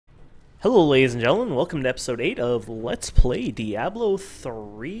Hello ladies and gentlemen, welcome to episode 8 of Let's Play Diablo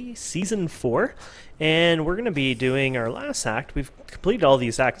 3 Season 4, and we're going to be doing our last act. We've completed all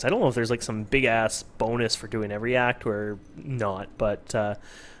these acts. I don't know if there's like some big ass bonus for doing every act or not, but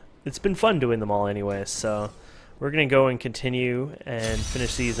it's been fun doing them all anyways, so we're going to go and continue and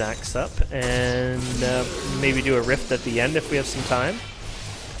finish these acts up, and maybe do a rift at the end if we have some time.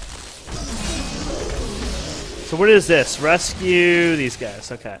 So what is this? Rescue these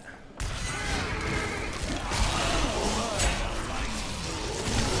guys, okay.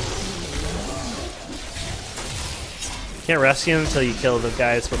 Can't rescue them until you kill the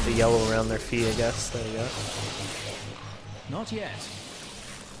guys with the yellow around their feet, I guess. There you go. Not yet.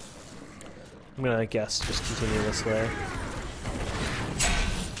 I'm gonna guess just continue this way.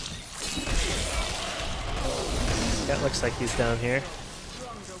 That looks like he's down here.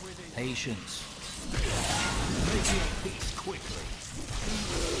 Patience. Make your peace quickly.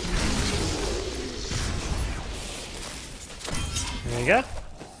 There you go.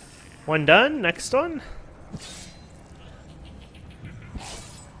 One done. Next one.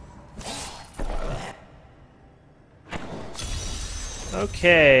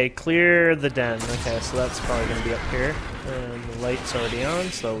 Okay, clear the den. Okay, so that's probably going to be up here. And the light's already on,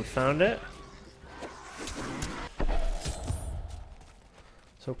 so we found it.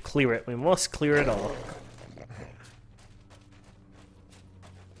 So clear it. We must clear it all.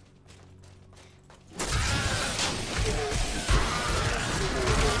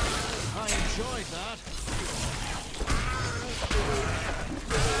 I enjoyed that.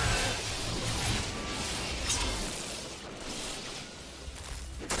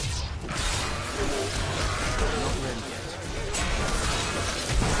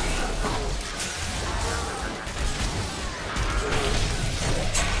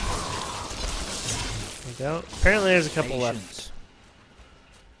 Go. Apparently there's a couple left.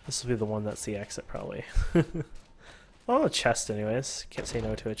 This will be the one that's the exit, probably. Oh, a chest anyways. Can't say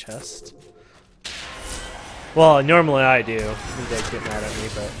no to a chest. Well, normally I do. You guys get mad at me,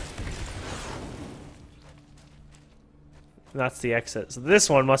 but... that's the exit. So this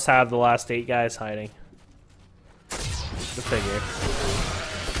one must have the last 8 guys hiding. The figure.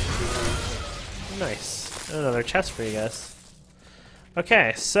 Nice. Another chest for you guys.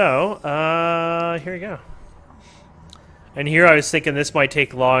 Okay, so, here we go. And here I was thinking this might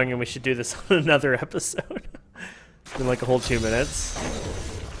take long and we should do this on another episode. In like a whole 2 minutes.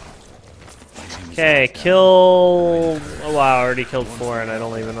 Okay, kill... oh wow, I already killed 4 and I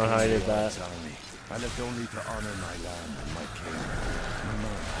don't even know how I did that. I lived only to honor my land and my king. My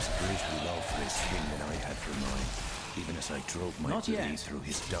man has greater love for his king than I had for mine, even as I drove my belief through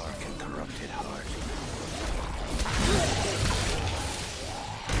his dark and corrupted heart.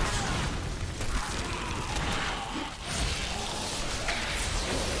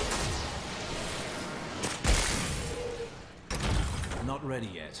 Not ready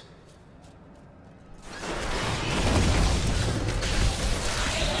yet.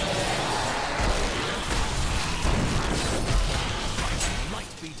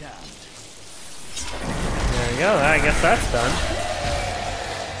 Might be damned. There you go, I guess that's done.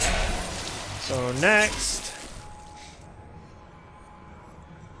 So next...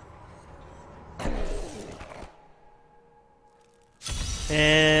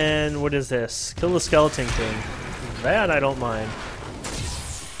 and what is this? Kill the Skeleton King. That I don't mind.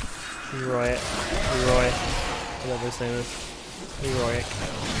 Leroy, whatever his name is. Leroy.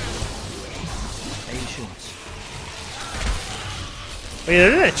 Patience. Wait,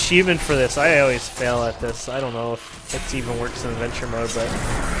 there's an achievement for this. I always fail at this. I don't know if it even works in adventure mode, but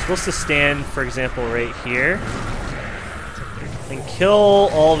I'm supposed to stand, for example, right here and kill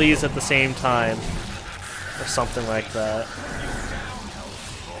all these at the same time, or something like that.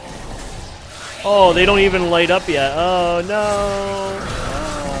 Oh, they don't even light up yet. Oh no!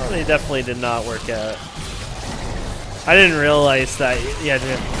 Oh, they definitely did not work out. I didn't realize that you had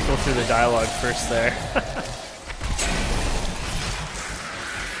to go through the dialogue first there.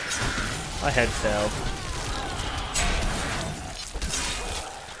 I had failed.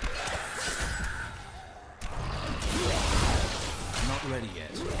 Not ready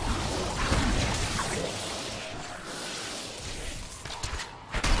yet.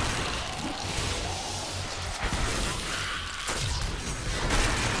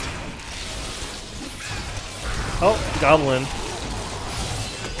 Oh, goblin.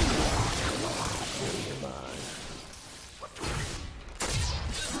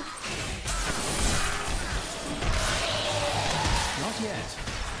 Not yet.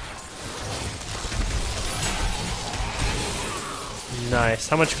 Nice.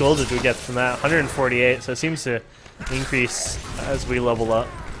 How much gold did we get from that? 148, so it seems to increase as we level up.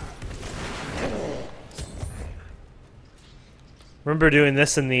 Remember doing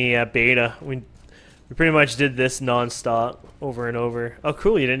this in the beta. We pretty much did this non-stop over and over. Oh,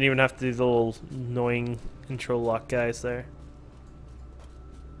 cool! You didn't even have to do the little annoying control lock guys there.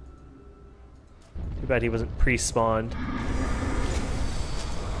 Too bad he wasn't pre-spawned.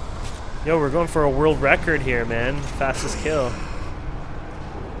 Yo, we're going for a world record here, man. Fastest kill.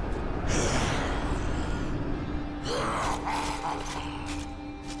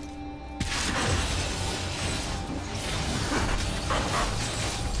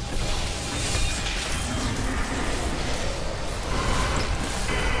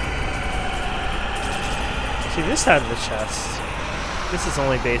 See, this had the chest. This is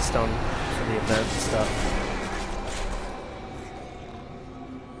only based on for the event stuff.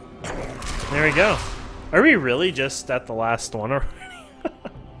 There we go. Are we really just at the last one already?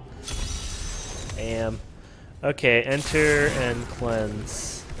 Damn. Okay, enter and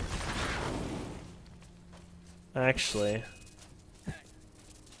cleanse. Actually.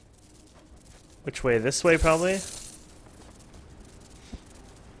 Which way? This way, probably?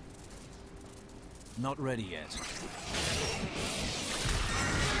 Not ready yet.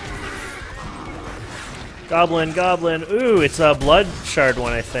 Goblin, goblin. Ooh, it's a blood shard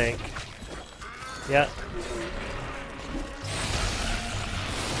one, I think. Yeah.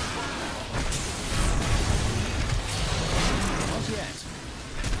 Not yet.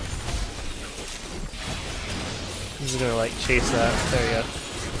 I'm just gonna like chase that. There you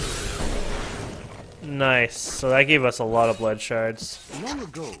go. Nice. So that gave us a lot of blood shards. Long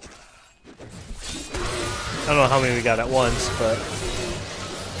ago. I don't know how many we got at once, but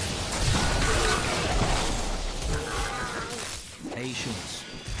Patience.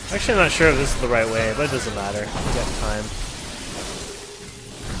 actually I'm not sure if this is the right way, but it doesn't matter. We got time.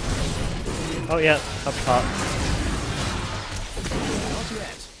 Oh yeah, up top. Not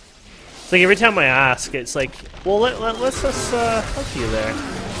yet. It's like every time I ask, it's like, well, let's just help you there.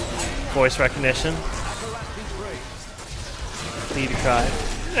 Voice recognition. Need to cry.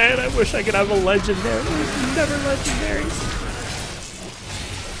 And I wish I could have a legendary. Never legendaries.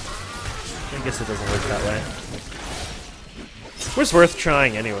 I guess it doesn't work that way. It was worth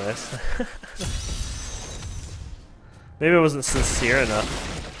trying anyways. Maybe I wasn't sincere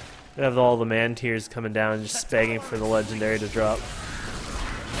enough. I have all the man tears coming down just begging for the legendary to drop.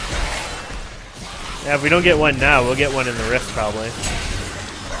 Yeah, if we don't get one now, we'll get one in the rift probably.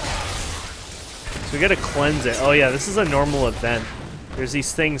 So we gotta cleanse it. Oh yeah, this is a normal event. There's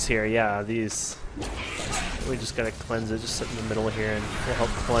these things here, yeah, these. We just gotta cleanse it, just sit in the middle here and we'll help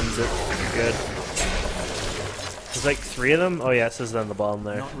cleanse it. Good. There's like 3 of them? Oh yeah, it says that on the bottom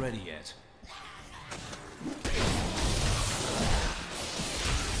there. Not ready yet.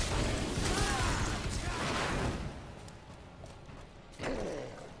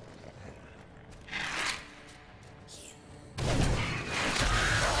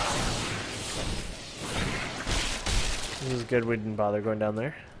 This is good we didn't bother going down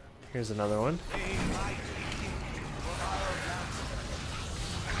there. Here's another one.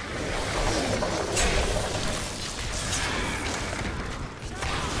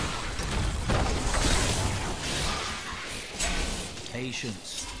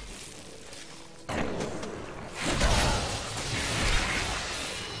 Patience.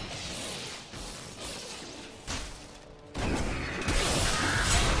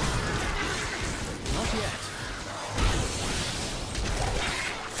 Not yet.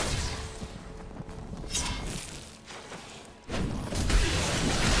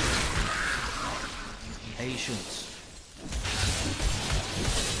 Patience.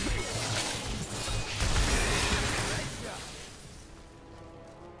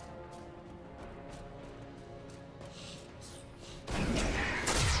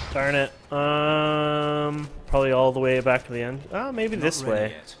 Darn it. Probably all the way back to the end. Ah, maybe Not this ready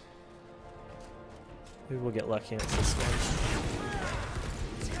way. yet. Maybe we'll get lucky and it's this one.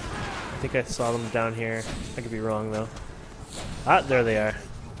 I think I saw them down here. I could be wrong though. Ah, there they are.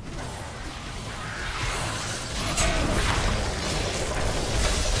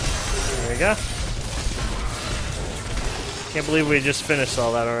 There we go. Can't believe we just finished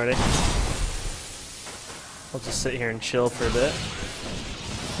all that already. I'll just sit here and chill for a bit.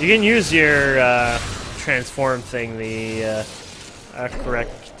 You can use your transform thing, the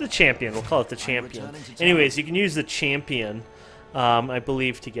champion. We'll call it the champion. Anyways, you can use the champion, I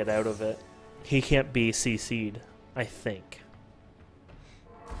believe, to get out of it. He can't be CC'd, I think.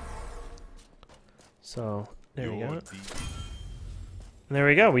 So, there we go. And there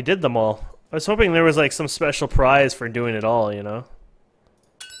we go, we did them all. I was hoping there was like some special prize for doing it all, you know?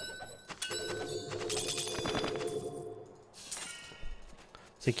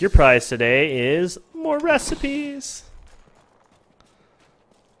 It's like your prize today is more recipes.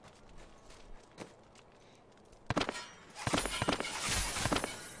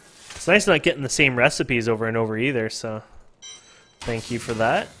 nice not getting the same recipes over and over either, so thank you for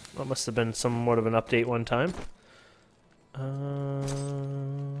that. That must have been somewhat of an update one time.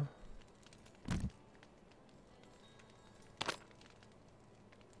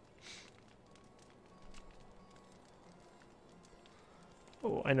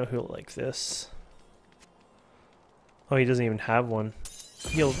 Oh, I know who'll like this. Oh, he doesn't even have one.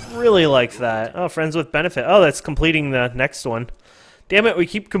 He'll really like that. Oh, friends with benefit. Oh, that's completing the next one. Damn it, we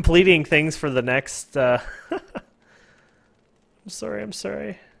keep completing things for the next, I'm sorry, I'm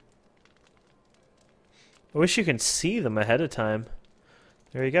sorry. I wish you can see them ahead of time.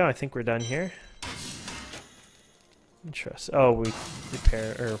 There you go, I think we're done here. Interesting. Oh, we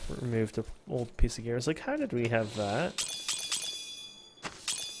removed an old piece of gear. I was like, how did we have that?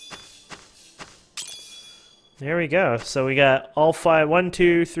 There we go. So we got all 5, 1,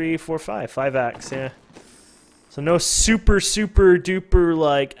 2, 3, 4, 5. 5 acts, yeah. So no super duper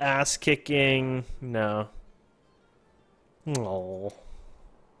like ass kicking. No. Oh.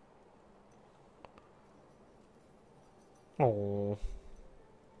 Oh.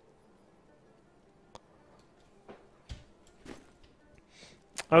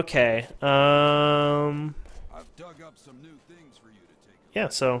 Okay. I've dug up some new things for you to take. Yeah,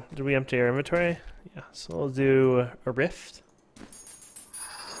 so did we empty our inventory? Yeah, so we'll do a rift.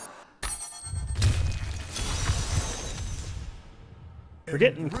 We're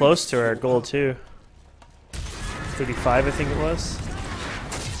getting close to our goal too. 35, I think it was.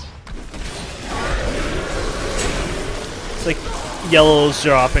 It's like yellows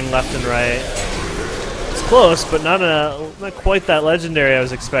dropping left and right. It's close, but not quite that legendary I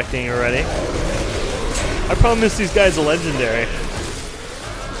was expecting already. I promised these guys a legendary.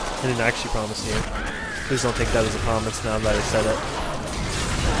 I didn't actually promise you. Please don't take that as a promise now that I said it.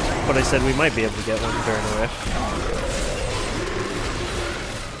 But I said we might be able to get one during a rift.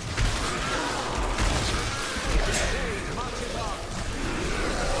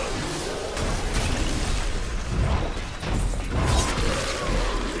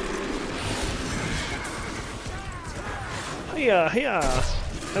 Yeah.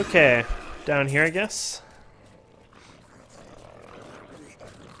 Okay, down here, I guess.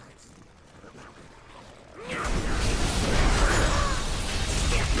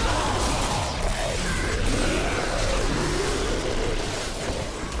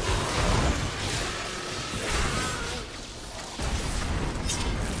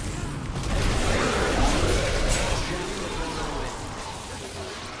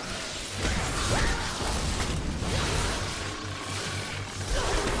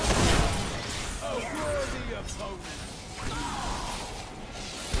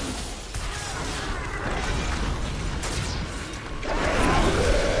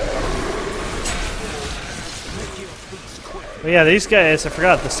 Oh yeah, these guys, I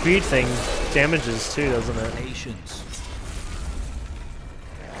forgot, the speed thing damages too, doesn't it? Patience.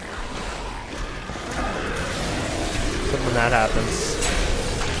 But when that happens,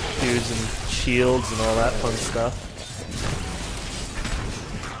 dudes and shields and all that fun stuff.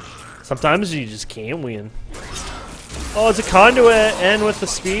 Sometimes you just can't win. Oh, it's a conduit and with the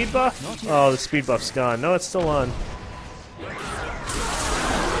speed buff? Oh, the speed buff's gone. No, it's still on.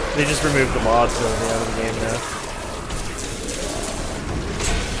 They just removed the mods at the end of the game now.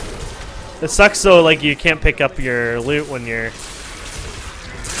 It sucks though, like you can't pick up your loot when you're...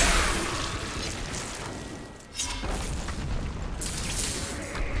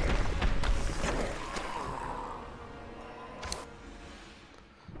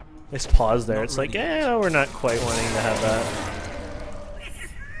 Nice pause there. It's like, eh, we're not quite wanting to have that.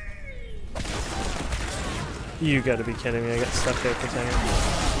 You gotta be kidding me, I got stuck there for a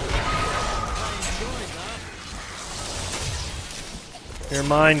second. You're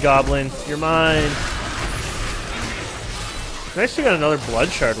mine, Goblin. You're mine. I actually got another Blood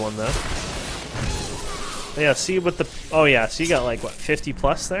Shard one, though. Yeah, see what the... Oh, yeah, so you got, like, what, 50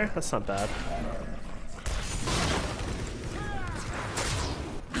 plus there? That's not bad.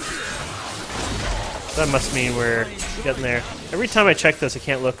 That must mean we're getting there. Every time I check this, I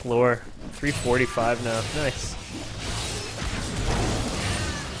can't look lower. 345 now. Nice.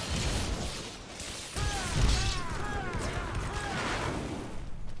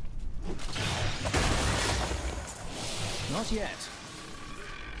 Not yet.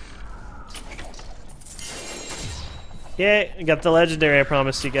 Yay, I got the legendary I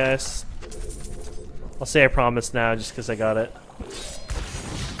promised you guys. I'll say I promised now just because I got it.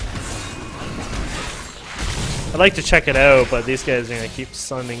 I'd like to check it out, but these guys are going to keep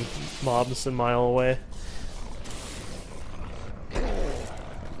summoning mobs a mile away.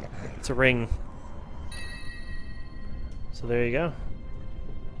 It's a ring. So there you go.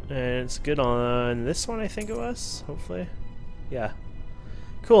 And it's good on this one, I think it was, hopefully. Yeah.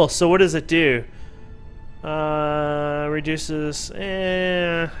 Cool, so what does it do? Reduces,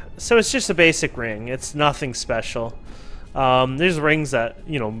 so it's just a basic ring. It's nothing special. There's rings that,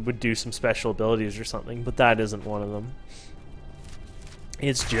 you know, would do some special abilities or something, but that isn't one of them.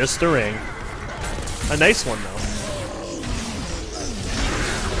 It's just a ring. A nice one, though.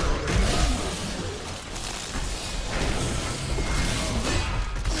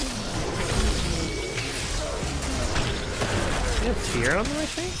 Do you have fear on them, I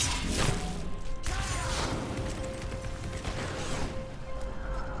think?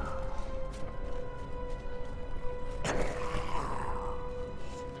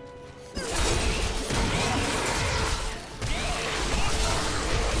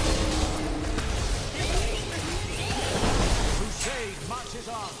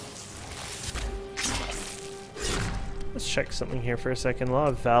 Let's check something here for a second. Law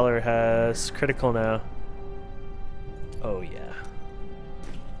of Valor has critical now. Oh yeah.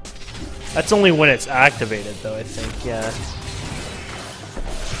 That's only when it's activated though, I think, yeah.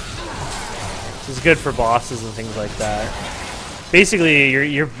 This is good for bosses and things like that. Basically,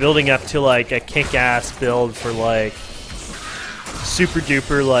 you're building up to like a kick-ass build for like super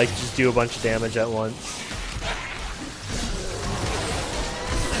duper, like just do a bunch of damage at once.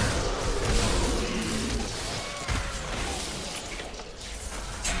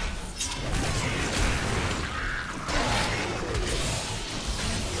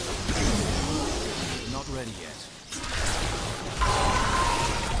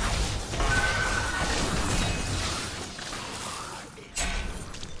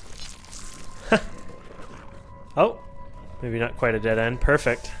 Oh, maybe not quite a dead end.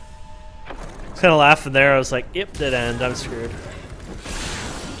 Perfect. I was kind of laughing there. I was like, yep, dead end. I'm screwed.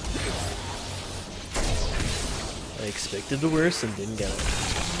 I expected the worst and didn't get it.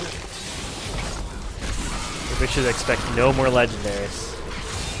 Maybe I should expect no more legendaries.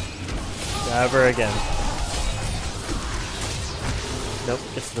 Never again. Nope,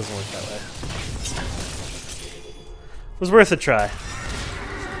 this doesn't work that way. Was worth a try.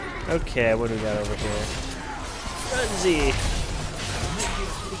 Okay, what do we got over here? Frenzy.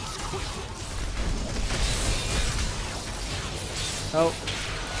 Oh.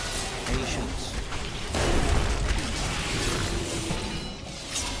 Patience.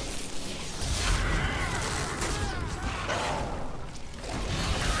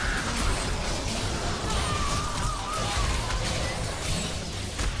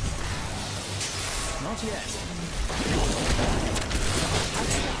 Not yet.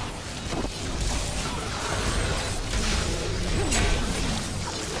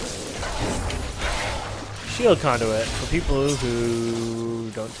 Shield conduit for people who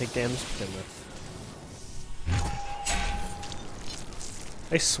don't take damage to begin with.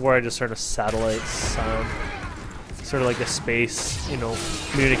 I swore I just heard a satellite sound. Sort of like a space, you know,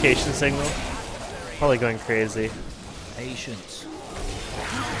 communication signal. Probably going crazy. Patience.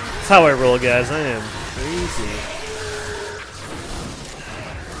 That's how I roll, guys. I am crazy.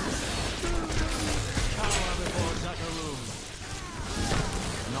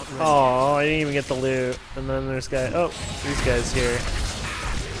 Oh, I didn't even get the loot. And then there's oh, these guys here.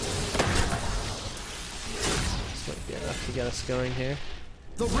 This might be enough to get us going here.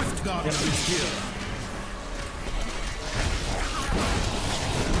 The Rift Guardian is here.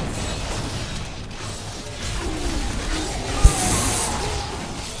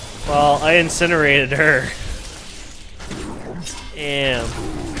 Well, I incinerated her. Damn.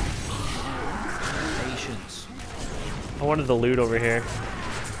 Patience. I wanted the loot over here.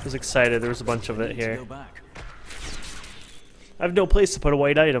 I was excited. There was a bunch of it here. I have no place to put a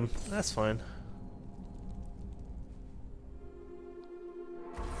white item. That's fine.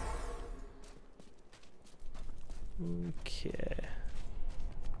 Okay.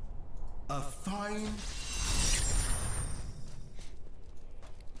 A fine.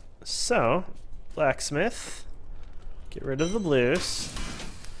 So, blacksmith. Get rid of the blues.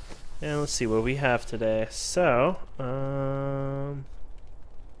 And let's see what we have today. So,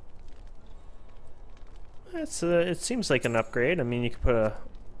 it seems like an upgrade. I mean, you could put a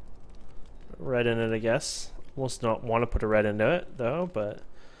red in it, I guess. Almost not want to put a red into it, though, but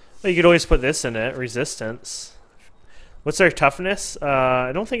well, you could always put this in it, resistance. What's our toughness?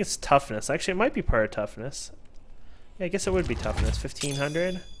 I don't think it's toughness. Actually, it might be part of toughness. Yeah, I guess it would be toughness.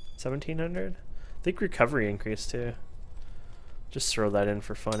 1500? 1700? I think recovery increased, too. Just throw that in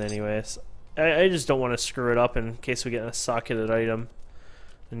for fun anyways. I just don't want to screw it up in case we get a socketed item.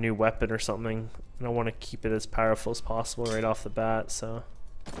 A new weapon or something. And I want to keep it as powerful as possible right off the bat, so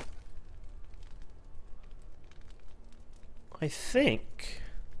I think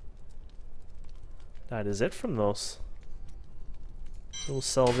that is it from those. So we'll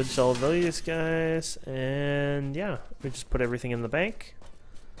salvage all of these guys, and yeah, we just put everything in the bank.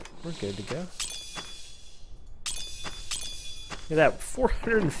 We're good to go. Look at that,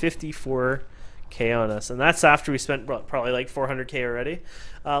 454k on us, and that's after we spent probably like 400k already.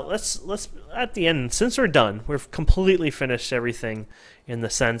 Let's at the end, since we're done, we've completely finished everything in the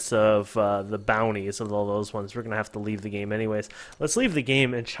sense of the bounties and all those ones. We're gonna have to leave the game anyways. Let's leave the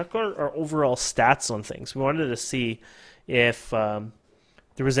game and check our overall stats on things. We wanted to see if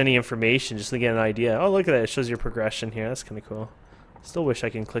there was any information, just to get an idea. Oh, look at that, it shows your progression here. That's kind of cool. Still wish I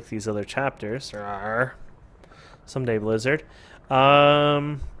can click these other chapters. Rawr. Someday, Blizzard.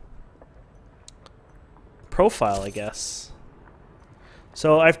 Profile, I guess.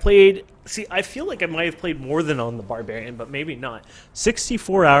 So I've played... See, I feel like I might have played more than on the Barbarian, but maybe not.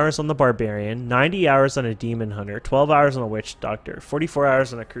 64 hours on the Barbarian, 90 hours on a Demon Hunter, 12 hours on a Witch Doctor, 44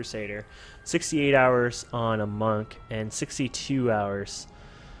 hours on a Crusader, 68 hours on a Monk, and 62 hours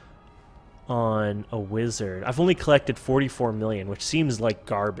on a Wizard. I've only collected 44 million, which seems like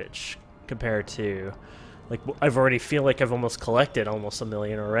garbage compared to... Like, I've already feel like I've almost collected almost a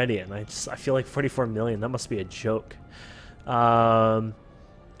million already, and I feel like 44 million, that must be a joke.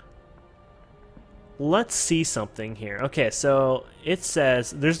 Let's see something here. Okay, so it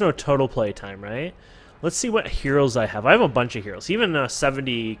says there's no total play time, right? Let's see what heroes I have. I have a bunch of heroes, even a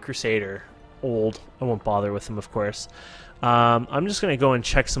 70 Crusader, old. I won't bother with them, of course. I'm just gonna go and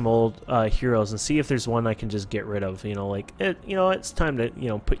check some old heroes and see if there's one I can just get rid of. You know, like it's time to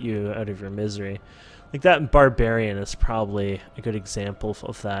put you out of your misery. Like that Barbarian is probably a good example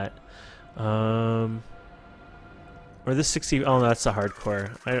of that. Or this 60... Oh, no, that's the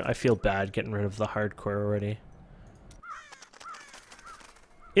hardcore. I feel bad getting rid of the hardcore already.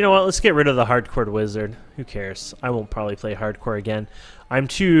 You know what? Let's get rid of the hardcore wizard. Who cares? I won't probably play hardcore again. I'm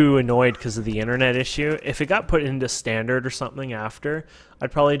too annoyed because of the internet issue. If it got put into standard or something after,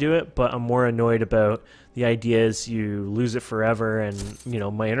 I'd probably do it, but I'm more annoyed about the idea is you lose it forever and,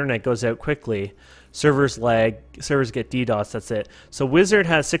 my internet goes out quickly. Servers lag, servers get DDoS, that's it. So Wizard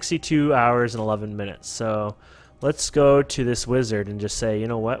has 62 hours and 11 minutes. So let's go to this Wizard and just say, you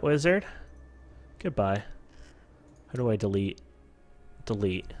know what, Wizard? Goodbye. How do I delete?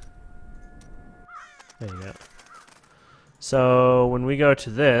 Delete. There you go. So when we go to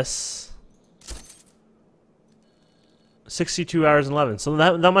this, 62 hours and 11. So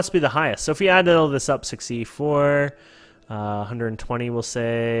that must be the highest. So if we add all this up, 64, 120 we'll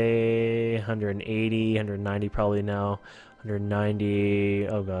say, 180, 190 probably now, 190,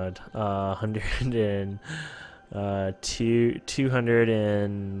 oh god, 100 and 200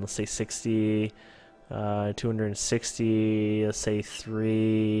 and let's say 60, 260, let's say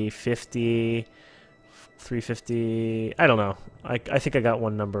 350, 350, I don't know. I think I got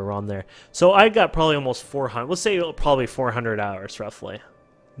one number wrong there. So I got probably almost 400, let's say probably 400 hours roughly.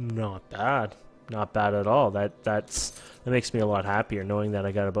 Not bad. Not bad at all. That makes me a lot happier knowing that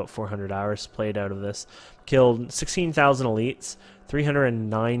I got about 400 hours played out of this. Killed 16,000 elites,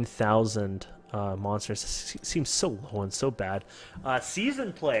 309,000 monsters. Seems so low and so bad.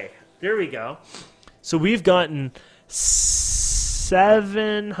 Season play. There we go. So we've gotten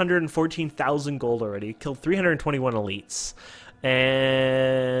 714,000 gold already. Killed 321 elites.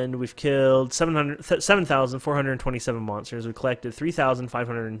 And we've killed 7,427 monsters. We collected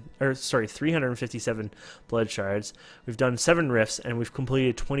 357 blood shards. We've done 7 rifts, and we've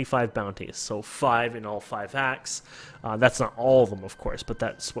completed 25 bounties. So 5 in all 5 acts. That's not all of them, of course, but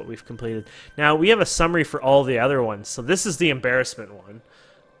that's what we've completed. Now, we have a summary for all the other ones. So this is the embarrassment one.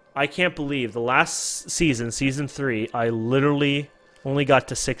 I can't believe the last season, Season 3, I literally only got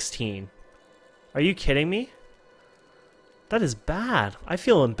to 16. Are you kidding me? That is bad. I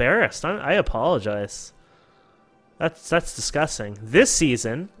feel embarrassed. I apologize. That's disgusting. This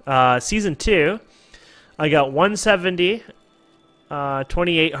season, Season 2, I got 170,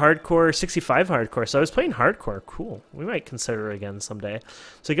 28 hardcore, 65 hardcore. So I was playing hardcore. Cool. We might consider it again someday.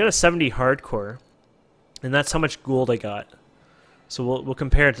 So I got a 70 hardcore, and that's how much gold I got. So we'll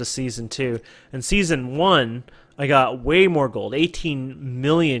compare it to Season 2. And Season 1, I got way more gold, 18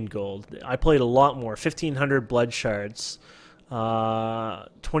 million gold. I played a lot more, 1,500 blood shards.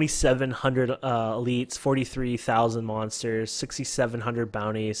 2,700 elites, 43,000 monsters, 6,700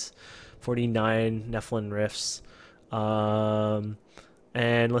 bounties, 49 Nephilim rifts, and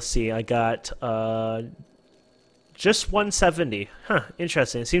let's see, I got just 170. Huh,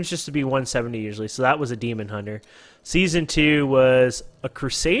 interesting. It seems just to be 170 usually. So that was a Demon Hunter. Season 2 was a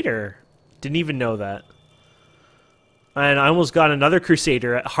Crusader. Didn't even know that. And I almost got another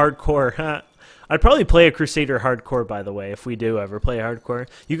Crusader at hardcore. I'd probably play a Crusader hardcore, by the way, if we do ever play hardcore.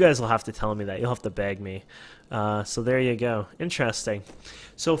 You guys will have to tell me that. You'll have to beg me. So there you go. Interesting.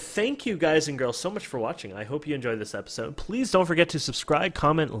 So thank you guys and girls so much for watching. I hope you enjoyed this episode. Please don't forget to subscribe,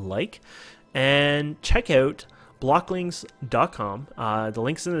 comment, like, and check out blocklings.com. The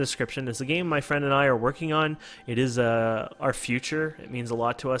link's in the description. It's a game my friend and I are working on. It is our future. It means a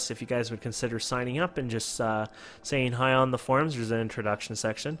lot to us if you guys would consider signing up and just saying hi on the forums. There's an introduction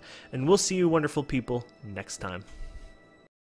section. And we'll see you wonderful people next time.